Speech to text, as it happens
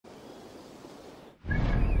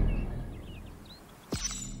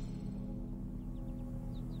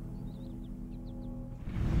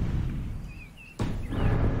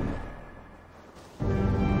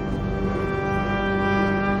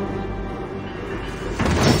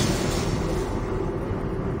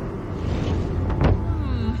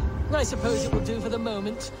I suppose it will do for the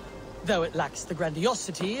moment, though it lacks the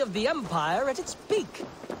grandiosity of the Empire at its peak.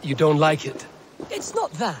 You don't like it? It's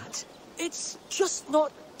not that. It's just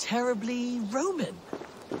not terribly Roman.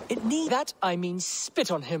 It needs that, I mean spit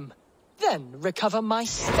on him. Then recover my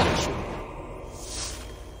statue.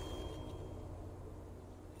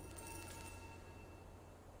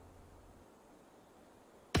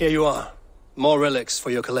 Here you are. More relics for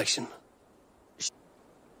your collection.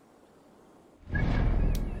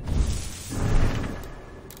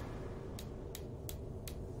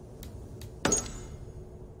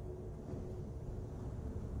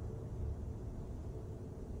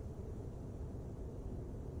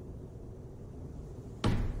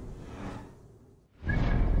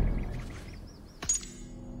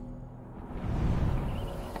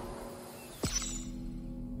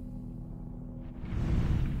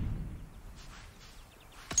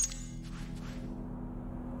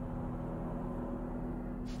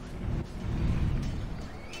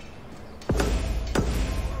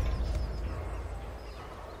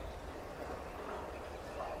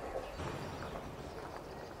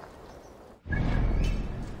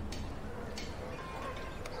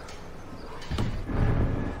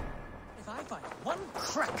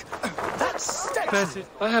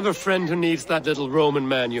 I have a friend who needs that little Roman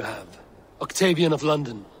man you have. Octavian of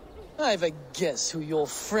London. I've a guess who your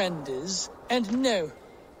friend is. And no,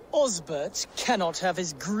 Osbert cannot have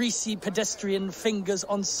his greasy pedestrian fingers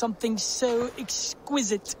on something so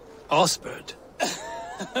exquisite. Osbert?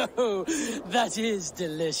 Oh, that is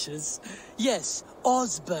delicious. Yes,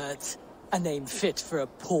 Osbert. A name fit for a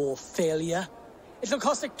poor failure. It'll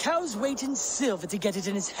cost a cow's weight in silver to get it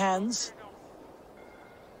in his hands.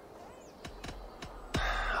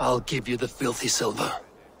 I'll give you the filthy silver.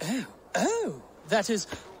 Oh, that is...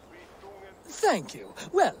 Thank you.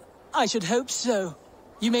 Well, I should hope so.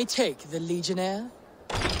 You may take the Legionnaire.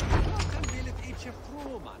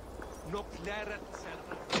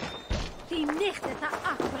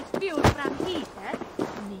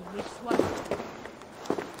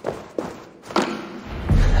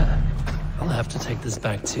 I'll have to take this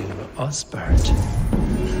back to Osbert.